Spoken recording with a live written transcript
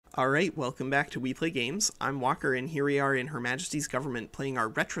Alright, welcome back to We Play Games. I'm Walker, and here we are in Her Majesty's government playing our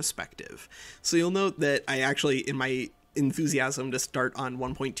retrospective. So you'll note that I actually, in my enthusiasm to start on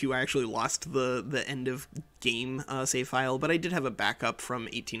 1.2, I actually lost the end of game save file, but I did have a backup from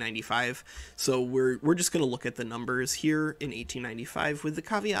 1895, so we're just going to look at the numbers here in 1895 with the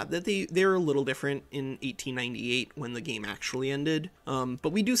caveat that they're a little different in 1898 when the game actually ended,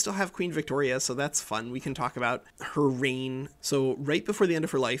 but we do still have Queen Victoria, so that's fun. We can talk about her reign, so right before the end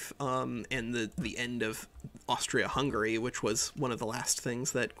of her life, and the end of Austria-Hungary, which was one of the last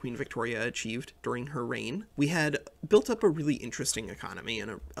things that Queen Victoria achieved during her reign, we had built up a really interesting economy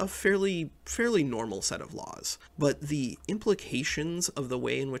and a fairly normal set of laws. But the implications of the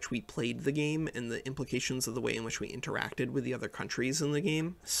way in which we played the game and the implications of the way in which we interacted with the other countries in the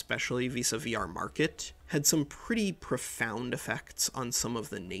game, especially vis-a-vis our market, had some pretty profound effects on some of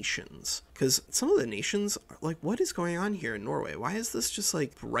the nations. Because some of the nations are like, what is going on here in Norway? Why is this just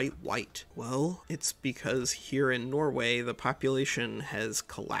like bright white? Well, it's because here in Norway, the population has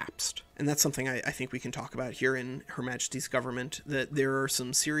collapsed. And that's something I think we can talk about here in Her Majesty's government, that there are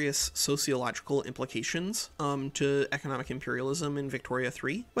some serious sociological implications to economic imperialism in Victoria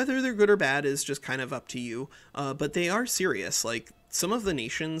 3. Whether they're good or bad is just kind of up to you, but they are serious. Like, some of the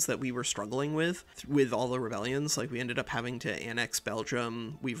nations that we were struggling with all the rebellions, like we ended up having to annex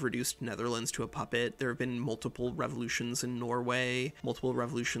Belgium, we've reduced Netherlands to a puppet, there have been multiple revolutions in Norway, multiple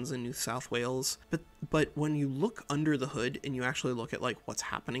revolutions in New South Wales, but when you look under the hood and you actually look at like what's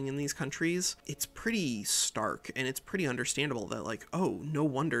happening in these countries, it's pretty stark, and it's pretty understandable that like, oh, no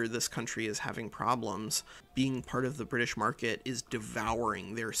wonder this country is having problems. Being part of the British market is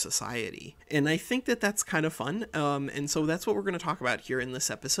devouring their society. And I think that that's kind of fun, and so that's what we're going to talk about here in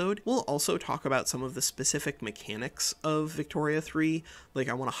this episode. We'll also talk about some of the specific mechanics of Victoria 3. Like,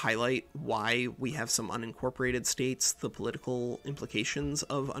 I want to highlight why we have some unincorporated states, the political implications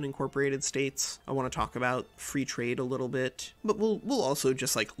of unincorporated states. I want to talk about free trade a little bit, but we'll also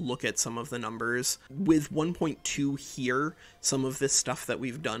just like look at some of the numbers. With 1.2 here, some of this stuff that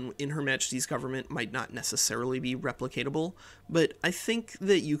we've done in Her Majesty's government might not necessarily be replicatable, but I think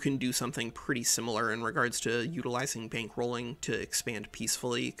that you can do something pretty similar in regards to utilizing bankrolling to expand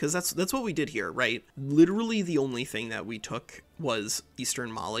peacefully, because that's what we did here, right? Literally the only thing that we took was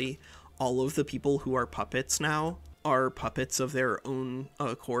Eastern Mali. All of the people who are puppets now are puppets of their own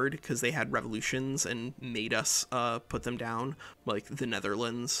accord because they had revolutions and made us put them down. Like the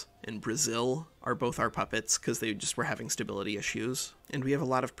Netherlands and Brazil are both our puppets because they just were having stability issues. And we have a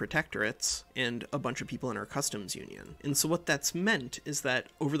lot of protectorates and a bunch of people in our customs union. And so what that's meant is that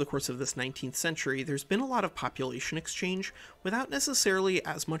over the course of this 19th century, there's been a lot of population exchange without necessarily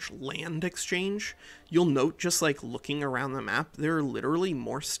as much land exchange. You'll note, just like looking around the map, there are literally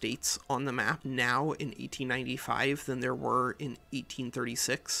more states on the map now in 1895 than there were in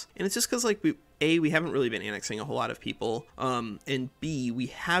 1836. And it's just because like we haven't really been annexing a whole lot of people, and B, we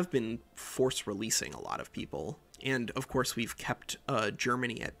have been force releasing a lot of people. And of course, we've kept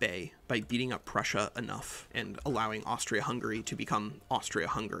Germany at bay by beating up Prussia enough and allowing Austria-Hungary to become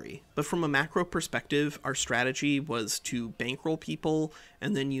Austria-Hungary. But from a macro perspective, our strategy was to bankroll people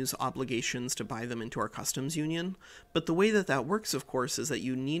and then use obligations to buy them into our customs union. But the way that that works, of course, is that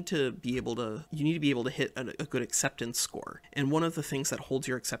you need to be able to hit a good acceptance score. And one of the things that holds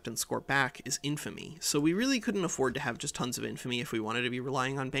your acceptance score back is infamy. So we really couldn't afford to have just tons of infamy if we wanted to be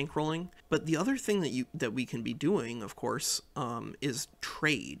relying on bankrolling. But the other thing that we can be doing, of course, is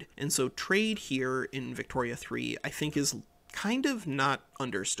trade. And so trade here in Victoria 3, I think, is kind of not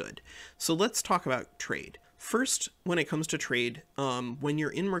understood. So let's talk about trade. First, when it comes to trade, when you're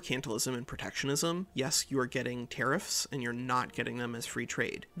in mercantilism and protectionism, yes, you are getting tariffs and you're not getting them as free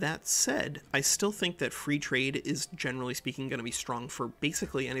trade. That said, I still think that free trade is, generally speaking, going to be strong for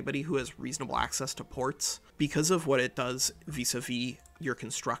basically anybody who has reasonable access to ports because of what it does vis-a-vis your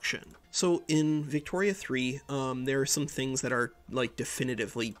construction. So in Victoria 3, there are some things that are like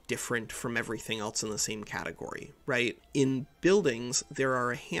definitively different from everything else in the same category, right? In buildings, there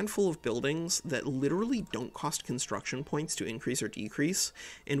are a handful of buildings that literally don't cost construction points to increase or decrease,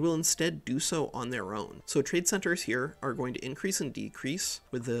 and will instead do so on their own. So trade centers here are going to increase and decrease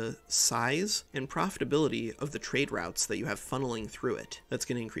with the size and profitability of the trade routes that you have funneling through it. That's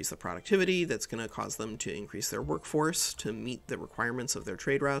going to increase the productivity, that's going to cause them to increase their workforce to meet the requirements of their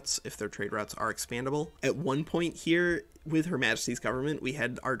trade routes, if their trade routes are expandable. At one point here, with Her Majesty's government, we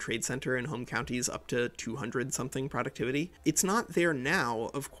had our trade center in home counties up to 200 something productivity. It's not there now,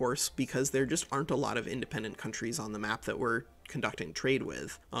 of course, because there just aren't a lot of independent countries on the map that we're conducting trade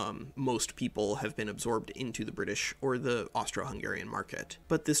with. Most people have been absorbed into the British or the Austro-Hungarian market.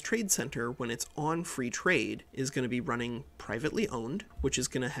 But this trade center, when it's on free trade, is going to be running privately owned, which is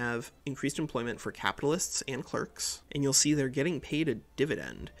going to have increased employment for capitalists and clerks. And you'll see they're getting paid a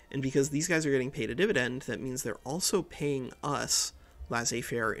dividend. And because these guys are getting paid a dividend, that means they're also paying us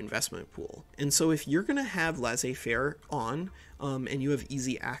laissez-faire investment pool. And so if you're going to have laissez-faire on, and you have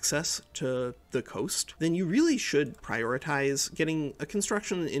easy access to the coast, then you really should prioritize getting a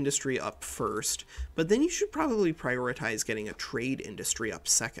construction industry up first, but then you should probably prioritize getting a trade industry up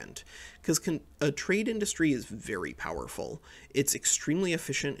second, because a trade industry is very powerful. It's extremely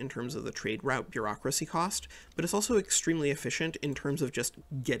efficient in terms of the trade route bureaucracy cost, but it's also extremely efficient in terms of just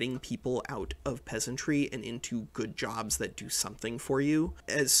getting people out of peasantry and into good jobs that do something for you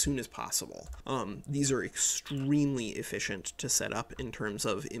as soon as possible. These are extremely efficient to set up in terms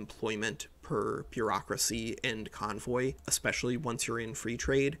of employment per bureaucracy and convoy, especially once you're in free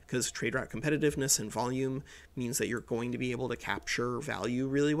trade, because trade route competitiveness and volume means that you're going to be able to capture value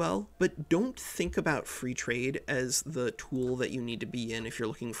really well. But don't think about free trade as the tool that you need to be in if you're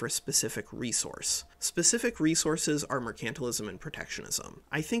looking for a specific resource. Specific resources are mercantilism and protectionism.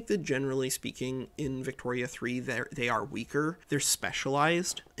 I think that generally speaking in Victoria 3 they are weaker, they're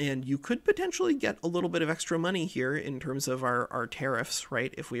specialized, and you could potentially get a little bit of extra money here in terms of our tariffs,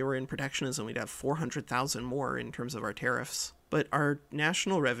 right? If we were in protectionism, we'd have 400,000 more in terms of our tariffs. But our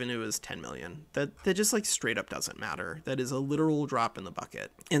national revenue is 10 million. That just like straight up doesn't matter. That is a literal drop in the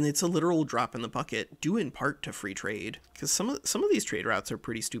bucket. And it's a literal drop in the bucket due in part to free trade. Because some of these trade routes are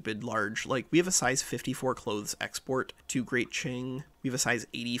pretty stupid large. Like we have a size 54 clothes export to Great Qing. We have a size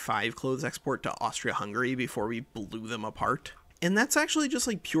 85 clothes export to Austria-Hungary before we blew them apart. And that's actually just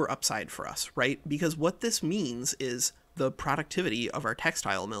like pure upside for us, right? Because what this means is the productivity of our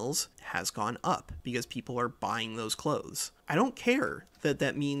textile mills has gone up because people are buying those clothes. I don't care that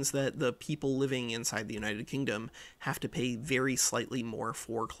that means that the people living inside the United Kingdom have to pay very slightly more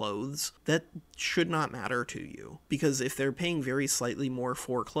for clothes. That should not matter to you, because if they're paying very slightly more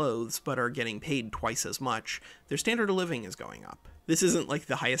for clothes but are getting paid twice as much, their standard of living is going up. This isn't like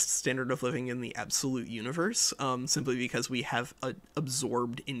the highest standard of living in the absolute universe, simply because we have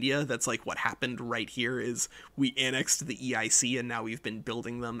absorbed India. That's like what happened right here is we annexed the EIC and now we've been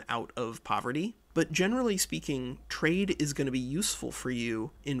building them out of poverty. But generally speaking, trade is going to be useful for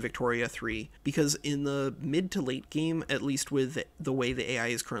you in Victoria 3 because in the mid to late game, at least with the way the AI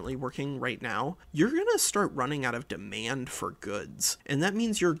is currently working right now, you're going to start running out of demand for goods. And that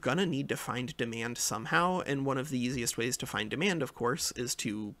means you're going to need to find demand somehow. And one of the easiest ways to find demand, of course, is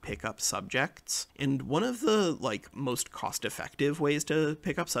to pick up subjects. And one of the most cost-effective ways to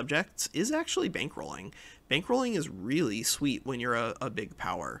pick up subjects is actually bankrolling. Bankrolling is really sweet when you're a big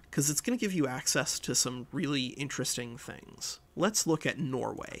power, because it's going to give you access to some really interesting things. Let's look at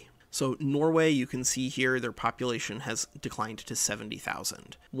Norway. So Norway, you can see here, their population has declined to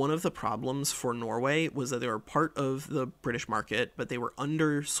 70,000. One of the problems for Norway was that they were part of the British market, but they were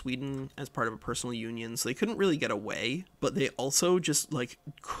under Sweden as part of a personal union, so they couldn't really get away, but they also just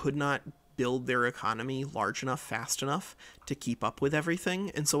could not build their economy large enough, fast enough to keep up with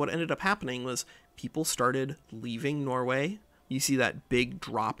everything. And so what ended up happening was people started leaving Norway. You see that big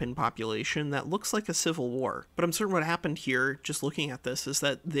drop in population that looks like a civil war. But I'm certain what happened here, just looking at this, is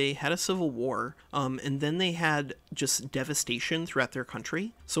that they had a civil war, and then they had just devastation throughout their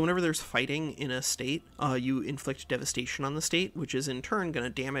country. So whenever there's fighting in a state, you inflict devastation on the state, which is in turn going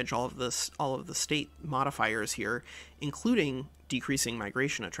to damage all of the state modifiers here, including decreasing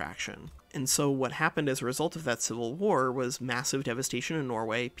migration attraction. And so what happened as a result of that civil war was massive devastation in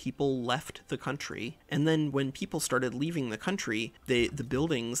Norway. People left the country. And then when people started leaving the country, the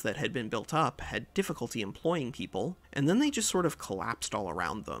buildings that had been built up had difficulty employing people. And then they just sort of collapsed all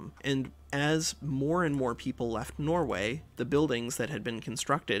around them. And as more and more people left Norway, the buildings that had been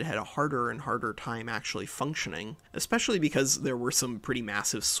constructed had a harder and harder time actually functioning, especially because there were some pretty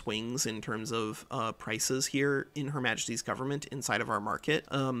massive swings in terms of prices here in Her Majesty's government inside of our market.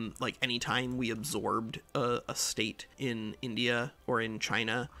 Anytime we absorbed a state in India or in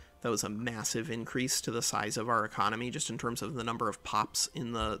China, that was a massive increase to the size of our economy, just in terms of the number of pops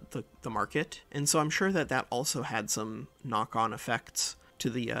in the market. And so I'm sure that also had some knock-on effects to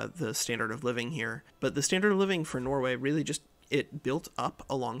the standard of living here. But the standard of living for Norway really just, it built up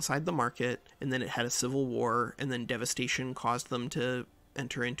alongside the market, and then it had a civil war, and then devastation caused them to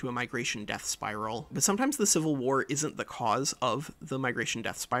enter into a migration death spiral. But sometimes the Civil War isn't the cause of the migration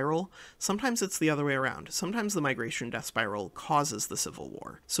death spiral. Sometimes it's the other way around. Sometimes the migration death spiral causes the Civil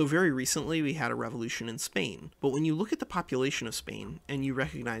War. So very recently we had a revolution in Spain. But when you look at the population of Spain and you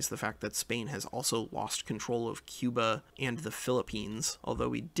recognize the fact that Spain has also lost control of Cuba and the Philippines, although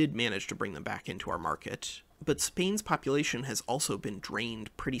we did manage to bring them back into our market, but Spain's population has also been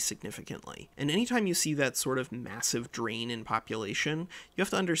drained pretty significantly. And anytime you see that sort of massive drain in population, you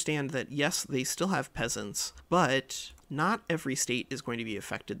have to understand that yes, they still have peasants, but not every state is going to be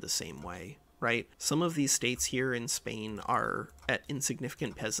affected the same way, right? Some of these states here in Spain are at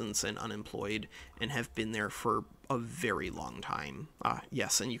insignificant peasants and unemployed and have been there for a very long time.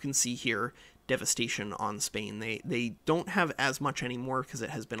 Yes, and you can see here devastation on Spain. They don't have as much anymore because it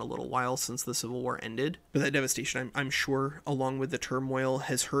has been a little while since the Civil War ended. But that devastation, I'm sure, along with the turmoil,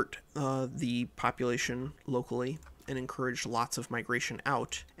 has hurt the population locally and encouraged lots of migration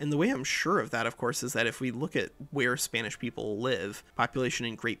out. And the way I'm sure of that, of course, is that if we look at where Spanish people live, population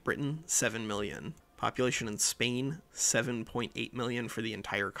in Great Britain, 7 million. Population in Spain, 7.8 million for the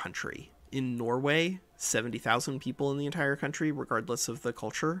entire country. In Norway, 70,000 people in the entire country, regardless of the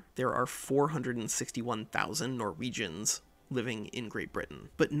culture. There are 461,000 Norwegians living in Great Britain.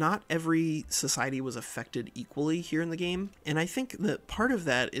 But not every society was affected equally here in the game, and I think that part of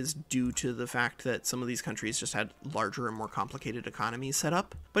that is due to the fact that some of these countries just had larger and more complicated economies set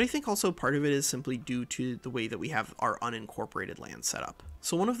up, but I think also part of it is simply due to the way that we have our unincorporated land set up.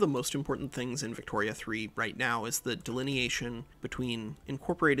 So one of the most important things in Victoria 3 right now is the delineation between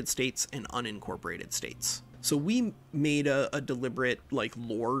incorporated states and unincorporated states. So we made a deliberate,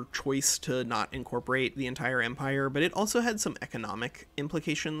 lore choice to not incorporate the entire empire, but it also had some economic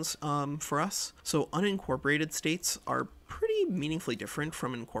implications for us. So unincorporated states are pretty meaningfully different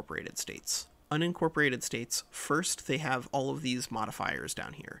from incorporated states. Unincorporated states, first, they have all of these modifiers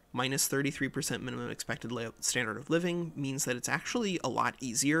down here. Minus 33% minimum expected standard of living means that it's actually a lot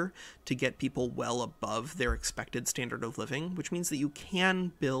easier to get people well above their expected standard of living, which means that you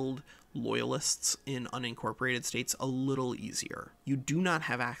can build loyalists in unincorporated states a little easier. You do not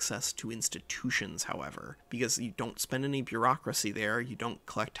have access to institutions, however, because you don't spend any bureaucracy there, you don't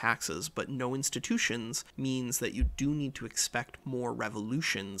collect taxes, but no institutions means that you do need to expect more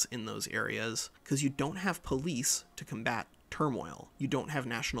revolutions in those areas, because you don't have police to combat turmoil. You don't have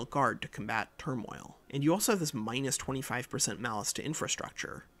National Guard to combat turmoil. And you also have this minus 25% malice to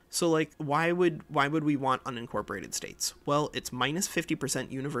infrastructure. So, why would we want unincorporated states? Well, it's minus 50%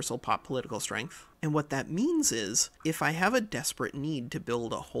 universal political strength. And what that means is, if I have a desperate need to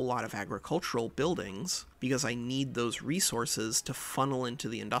build a whole lot of agricultural buildings, because I need those resources to funnel into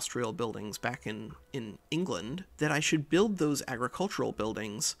the industrial buildings back in England, that I should build those agricultural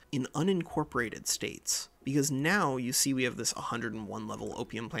buildings in unincorporated states. Because now you see we have this 101 level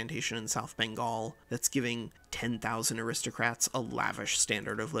opium plantation in South Bengal that's giving 10,000 aristocrats a lavish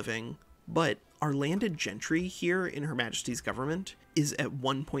standard of living. But our landed gentry here in Her Majesty's government is at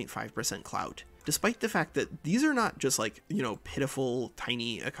 1.5% clout. Despite the fact that these are not just pitiful,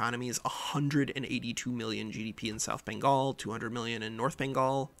 tiny economies. 182 million GDP in South Bengal, 200 million in North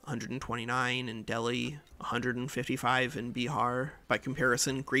Bengal, 129 in Delhi, 155 in Bihar. By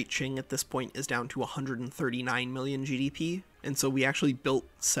comparison, Great Qing at this point is down to 139 million GDP. And so we actually built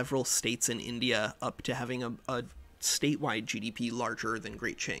several states in India up to having a statewide GDP larger than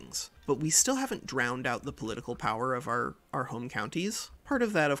Great Qing's. But we still haven't drowned out the political power of our home counties. Part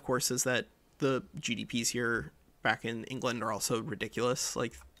of that, of course, is that the GDPs here back in England are also ridiculous,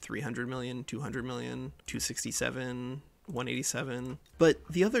 300 million, 200 million, 267, 187. But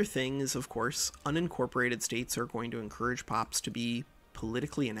the other thing is, of course, unincorporated states are going to encourage pops to be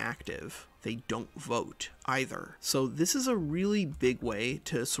politically inactive. They don't vote either. So this is a really big way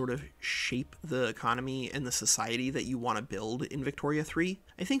to sort of shape the economy and the society that you want to build in Victoria 3.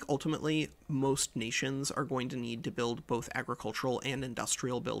 I think ultimately most nations are going to need to build both agricultural and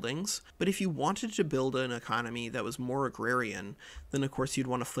industrial buildings. But if you wanted to build an economy that was more agrarian, then of course you'd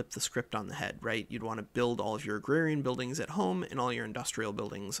want to flip the script on the head, right? You'd want to build all of your agrarian buildings at home and all your industrial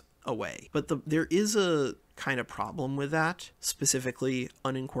buildings away. But there is a kind of problem with that. Specifically,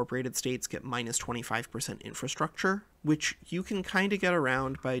 unincorporated states get minus 25% infrastructure, which you can kind of get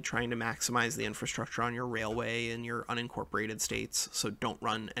around by trying to maximize the infrastructure on your railway in your unincorporated states, so don't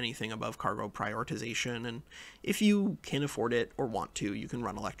run anything above cargo prioritization, and if you can afford it or want to, you can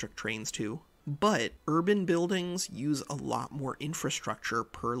run electric trains too. But urban buildings use a lot more infrastructure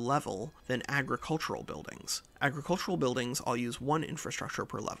per level than agricultural buildings. Agricultural buildings all use one infrastructure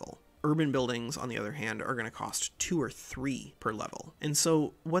per level. Urban buildings, on the other hand, are going to cost 2 or 3 per level. And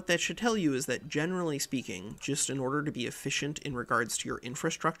so what that should tell you is that, generally speaking, just in order to be efficient in regards to your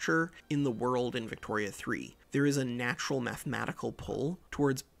infrastructure in the world in Victoria 3, there is a natural mathematical pull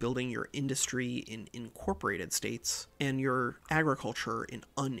towards building your industry in incorporated states and your agriculture in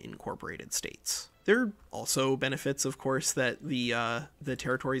unincorporated states. There are also benefits, of course, that the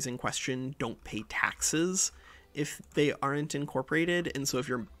territories in question don't pay taxes if they aren't incorporated, and so if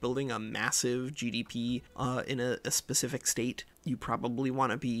you're building a massive GDP in a specific state, you probably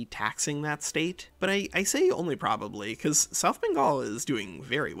want to be taxing that state. But I say only probably, because South Bengal is doing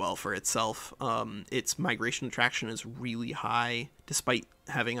very well for itself. Its migration attraction is really high, despite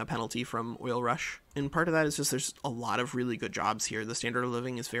having a penalty from oil rush. And part of that is just there's a lot of really good jobs here. The standard of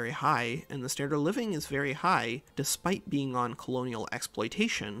living is very high, and the standard of living is very high despite being on colonial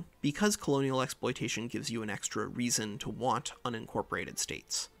exploitation, because colonial exploitation gives you an extra reason to want unincorporated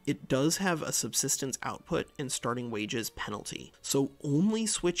states. It does have a subsistence output and starting wages penalty, so only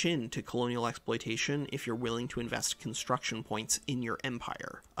switch in to colonial exploitation if you're willing to invest construction points in your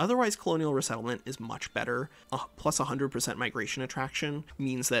empire. Otherwise, colonial resettlement is much better. Plus 100% migration attraction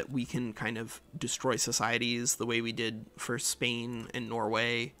means that we can kind of destroy societies the way we did for Spain and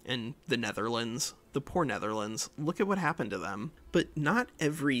Norway and the Netherlands. The poor Netherlands, look at what happened to them. But not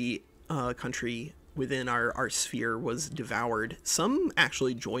every country within our sphere was devoured. Some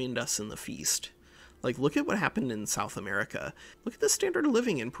actually joined us in the feast. Like, look at what happened in South America. Look at the standard of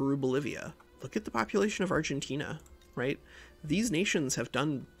living in Peru, Bolivia. Look at the population of Argentina, right? These nations have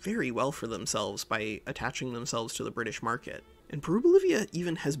done very well for themselves by attaching themselves to the British market. And Peru, Bolivia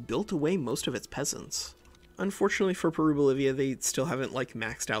even has built away most of its peasants. Unfortunately for Peru, Bolivia, they still haven't, like,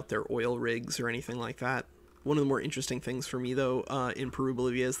 maxed out their oil rigs or anything like that. One of the more interesting things for me, though, in Peru,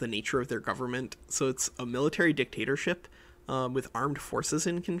 Bolivia is the nature of their government. So it's a military dictatorship with armed forces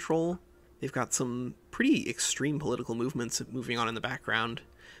in control. They've got some pretty extreme political movements moving on in the background,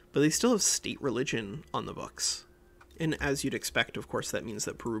 but they still have state religion on the books. And as you'd expect, of course, that means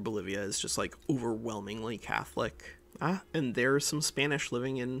that Peru, Bolivia is just, like, overwhelmingly Catholic. And there's some Spanish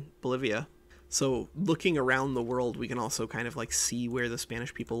living in Bolivia. So looking around the world, we can also kind of, like, see where the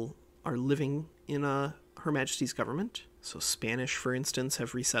Spanish people are living in Her Majesty's government. So Spanish, for instance,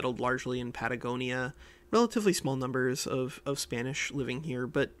 have resettled largely in Patagonia. Relatively small numbers of Spanish living here,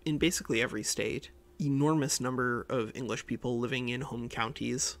 but in basically every state. Enormous number of English people living in home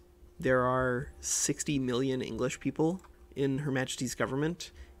counties. There are 60 million English people in Her Majesty's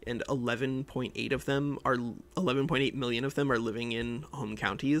government, and 11.8 million of them are living in home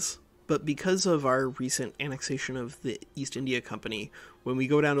counties. But because of our recent annexation of the East India Company, when we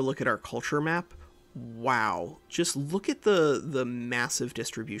go down to look at our culture map, wow, just look at the massive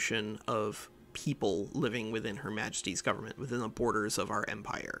distribution of people living within Her Majesty's government, within the borders of our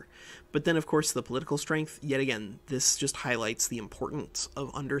empire. But then, of course, the political strength, yet again, this just highlights the importance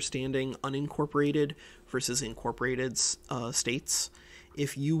of understanding unincorporated versus incorporated states.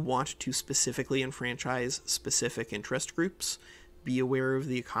 If you want to specifically enfranchise specific interest groups, be aware of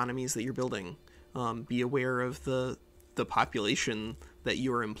the economies that you're building. Be aware of the population that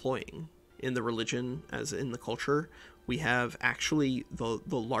you are employing. In the religion, as in the culture, we have actually the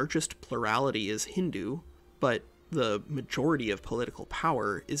largest plurality is Hindu, but the majority of political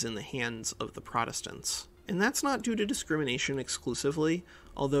power is in the hands of the Protestants. And that's not due to discrimination exclusively,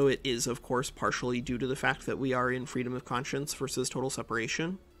 although it is, of course, partially due to the fact that we are in freedom of conscience versus total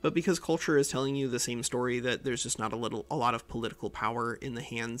separation, but because culture is telling you the same story, that there's just not a lot of political power in the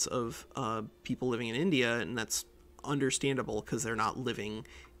hands of people living in India, and that's understandable because they're not living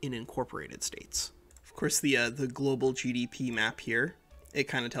in incorporated states. Of course, the global GDP map here, it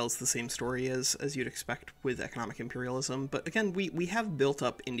kind of tells the same story as you'd expect with economic imperialism, but again, we have built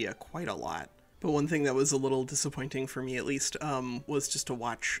up India quite a lot. But one thing that was a little disappointing for me, at least, was just to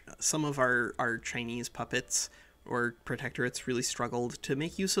watch some of our Chinese puppets or protectorates really struggled to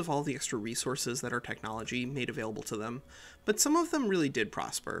make use of all the extra resources that our technology made available to them. But some of them really did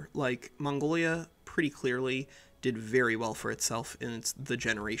prosper. Like Mongolia pretty clearly did very well for itself in the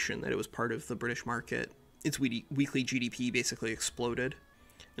generation that it was part of the British market. Its weekly GDP basically exploded.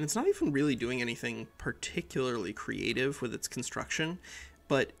 And it's not even really doing anything particularly creative with its construction,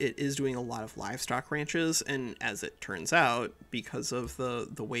 but it is doing a lot of livestock ranches, and as it turns out, because of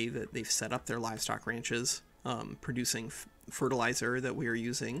the way that they've set up their livestock ranches, producing fertilizer that we are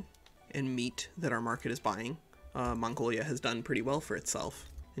using and meat that our market is buying, Mongolia has done pretty well for itself.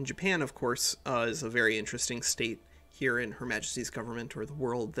 And Japan, of course, is a very interesting state here in Her Majesty's government, or the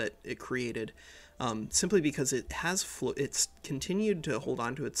world that it created, simply because it's continued to hold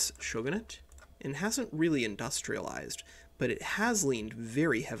on to its shogunate and hasn't really industrialized, but it has leaned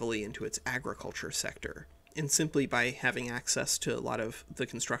very heavily into its agriculture sector. And simply by having access to a lot of the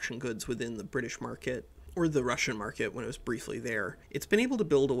construction goods within the British market, or the Russian market when it was briefly there, it's been able to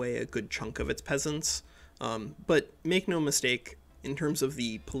build away a good chunk of its peasants. But make no mistake, in terms of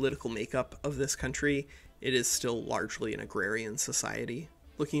the political makeup of this country, it is still largely an agrarian society.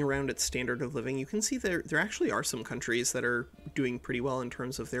 Looking around at standard of living, you can see there actually are some countries that are doing pretty well in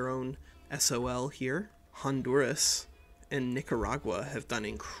terms of their own SOL here. Honduras and Nicaragua have done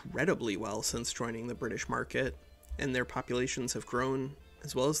incredibly well since joining the British market, and their populations have grown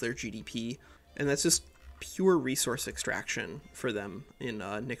as well as their GDP, and that's just pure resource extraction for them in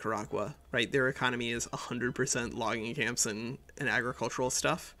Nicaragua, right? Their economy is 100% logging camps and agricultural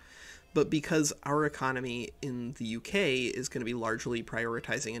stuff. But because our economy in the UK is going to be largely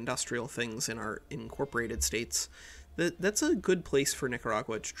prioritizing industrial things in our incorporated states, that's a good place for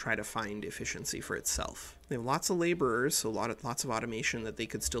Nicaragua to try to find efficiency for itself. They have lots of laborers, so lots of automation that they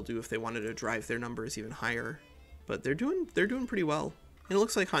could still do if they wanted to drive their numbers even higher. But they're doing pretty well. And it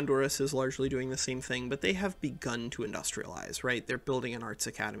looks like Honduras is largely doing the same thing, but they have begun to industrialize, right? They're building an arts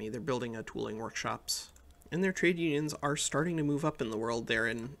academy, they're building a tooling workshops. And their trade unions are starting to move up in the world there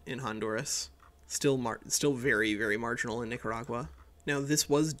in Honduras. Still very, very marginal in Nicaragua. Now, this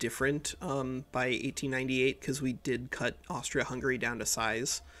was different by 1898 because we did cut Austria-Hungary down to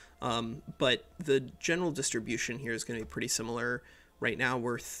size. But the general distribution here is going to be pretty similar. Right now,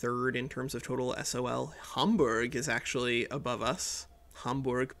 we're third in terms of total SOL. Hamburg is actually above us.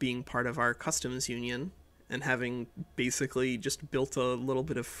 Hamburg being part of our customs union and having basically just built a little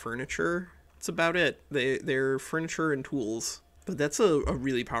bit of furniture. That's about it. They're furniture and tools. But that's a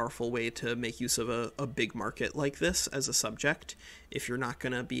really powerful way to make use of a big market like this as a subject if you're not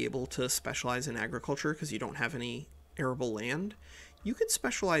going to be able to specialize in agriculture because you don't have any arable land. You could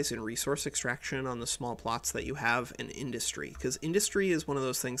specialize in resource extraction on the small plots that you have and industry, because industry is one of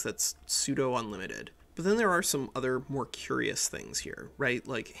those things that's pseudo-unlimited. But then there are some other more curious things here, right?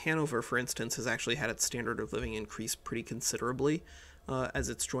 Like Hanover, for instance, has actually had its standard of living increase pretty considerably as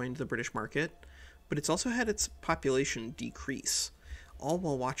it's joined the British market, but it's also had its population decrease, all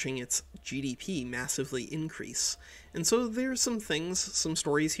while watching its GDP massively increase. And so there's some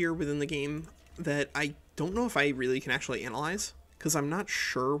stories here within the game that I don't know if I really can actually analyze, because I'm not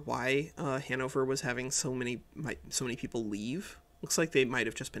sure why Hanover was having so many people leave. Looks like they might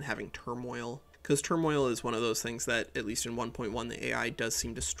have just been having turmoil, because turmoil is one of those things that, at least in 1.1, the AI does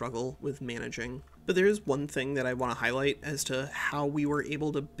seem to struggle with managing. But there is one thing that I want to highlight as to how we were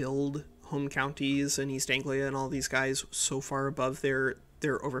able to build home counties and East Anglia and all these guys so far above their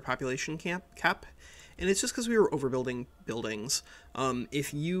overpopulation cap. And it's just because we were overbuilding buildings.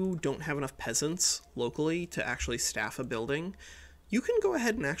 If you don't have enough peasants locally to actually staff a building, you can go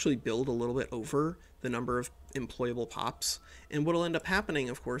ahead and actually build a little bit over the number of employable pops. And what will end up happening,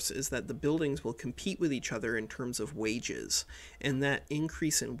 of course, is that the buildings will compete with each other in terms of wages. And that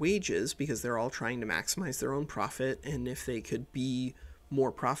increase in wages, because they're all trying to maximize their own profit, and if they could be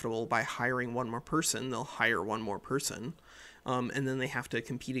more profitable by hiring one more person, they'll hire one more person. And then they have to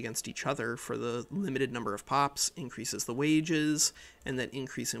compete against each other for the limited number of pops, increases the wages, and that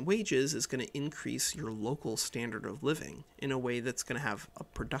increase in wages is going to increase your local standard of living in a way that's going to have a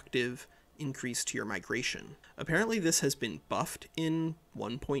productive increase to your migration. Apparently this has been buffed in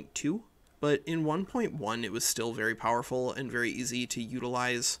 1.2, but in 1.1 it was still very powerful and very easy to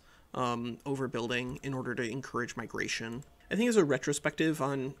utilize overbuilding in order to encourage migration. I think as a retrospective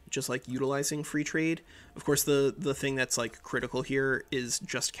on just like utilizing free trade, of course the thing that's like critical here is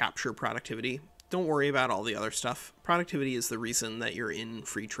just capture productivity. Don't worry about all the other stuff. Productivity is the reason that you're in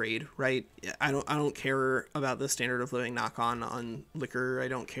free trade, right? I don't care about the standard of living knock-on on liquor. I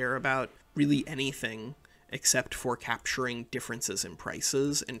don't care about really anything except for capturing differences in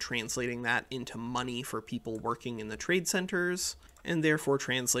prices and translating that into money for people working in the trade centers, and therefore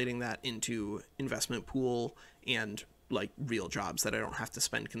translating that into investment pool and like real jobs that I don't have to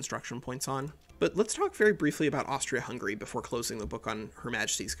spend construction points on. But let's talk very briefly about Austria-Hungary before closing the book on Her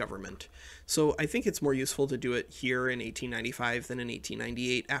Majesty's government. So I think it's more useful to do it here in 1895 than in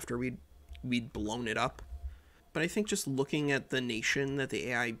 1898 after we'd blown it up. But I think just looking at the nation that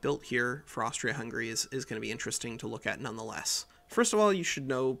the AI built here for Austria-Hungary is going to be interesting to look at nonetheless. First of all, you should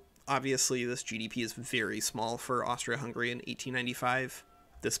know, obviously, this GDP is very small for Austria-Hungary in 1895.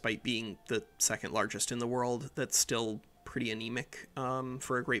 Despite being the second largest in the world, that's still pretty anemic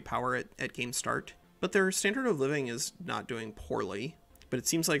for a great power at game start. But their standard of living is not doing poorly. But it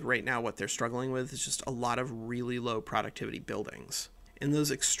seems like right now what they're struggling with is just a lot of really low productivity buildings. And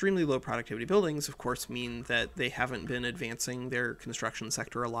those extremely low productivity buildings, of course, mean that they haven't been advancing their construction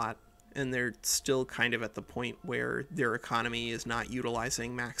sector a lot. and they're still kind of at the point where their economy is not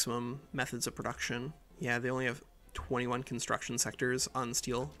utilizing maximum methods of production. Yeah, they only have 21 construction sectors on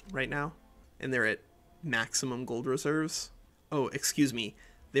steel right now, and they're at maximum gold reserves. Oh, excuse me,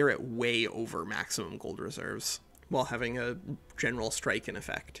 they're at way over maximum gold reserves while having a general strike in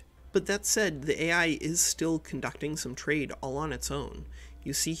effect. But that said, the AI is still conducting some trade all on its own.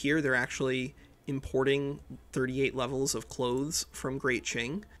 You see here they're actually importing 38 levels of clothes from Great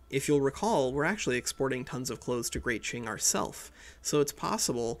Qing. If you'll recall, we're actually exporting tons of clothes to Great Qing ourselves. So it's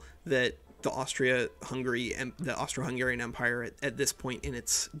possible that the Austro-Hungarian Empire at this point in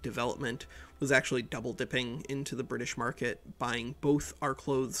its development was actually double dipping into the British market, buying both our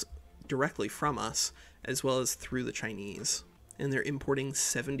clothes directly from us as well as through the Chinese. And they're importing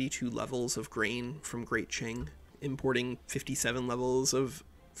 72 levels of grain from Great Qing, importing 57 levels of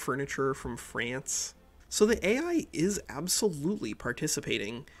furniture from France. So the AI is absolutely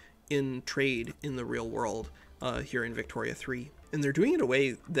participating in trade in the real world here in Victoria 3. And they're doing it in a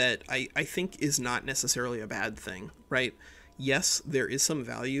way that I think is not necessarily a bad thing, right? Yes, there is some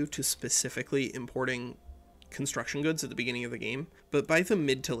value to specifically importing construction goods at the beginning of the game, but by the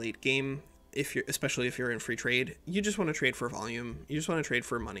mid to late game, especially if you're in free trade, you just want to trade for volume. You just want to trade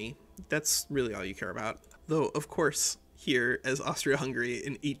for money. That's really all you care about. Though, of course, here, as Austria-Hungary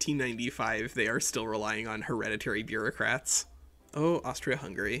in 1895, they are still relying on hereditary bureaucrats. Oh,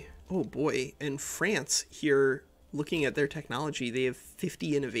 Austria-Hungary. Oh boy. And France, here, looking at their technology, they have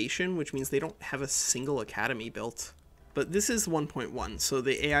 50 innovation, which means they don't have a single academy built. But this is 1.1, so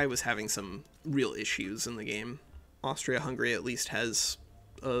the AI was having some real issues in the game. Austria-Hungary at least has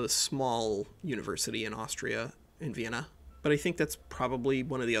a small university in Austria, in Vienna. But I think that's probably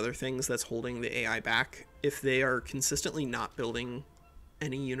one of the other things that's holding the AI back. If they are consistently not building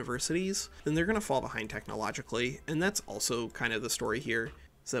any universities, then they're going to fall behind technologically. And that's also kind of the story here,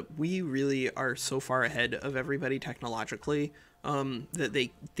 is that we really are so far ahead of everybody technologically that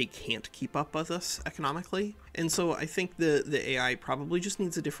they can't keep up with us economically. And so I think the AI probably just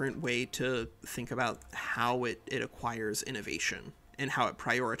needs a different way to think about how it acquires innovation and how it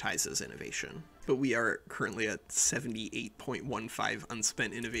prioritizes innovation. But we are currently at 78.15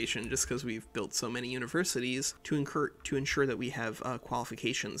 unspent innovation just because we've built so many universities to ensure that we have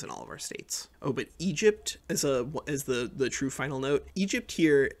qualifications in all of our states. Oh, but Egypt, as the true final note, Egypt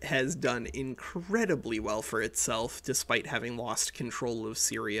here has done incredibly well for itself despite having lost control of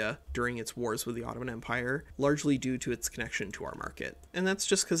Syria during its wars with the Ottoman Empire, largely due to its connection to our market. And that's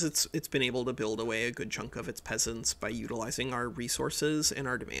just because it's been able to build away a good chunk of its peasants by utilizing our resources and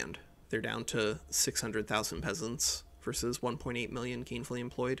our demand. They're down to 600,000 peasants versus 1.8 million gainfully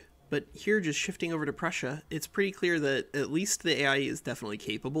employed. But here, just shifting over to Prussia, it's pretty clear that at least the AI is definitely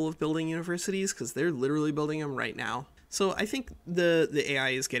capable of building universities because they're literally building them right now. So I think the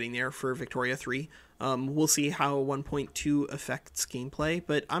AI is getting there for Victoria 3. We'll see how 1.2 affects gameplay,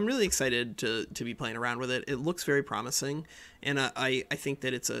 but I'm really excited to be playing around with it. It looks very promising, and I think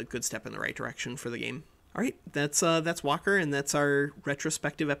that it's a good step in the right direction for the game. All right, that's Walker, and that's our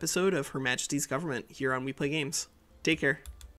retrospective episode of Her Majesty's Government here on We Play Games. Take care.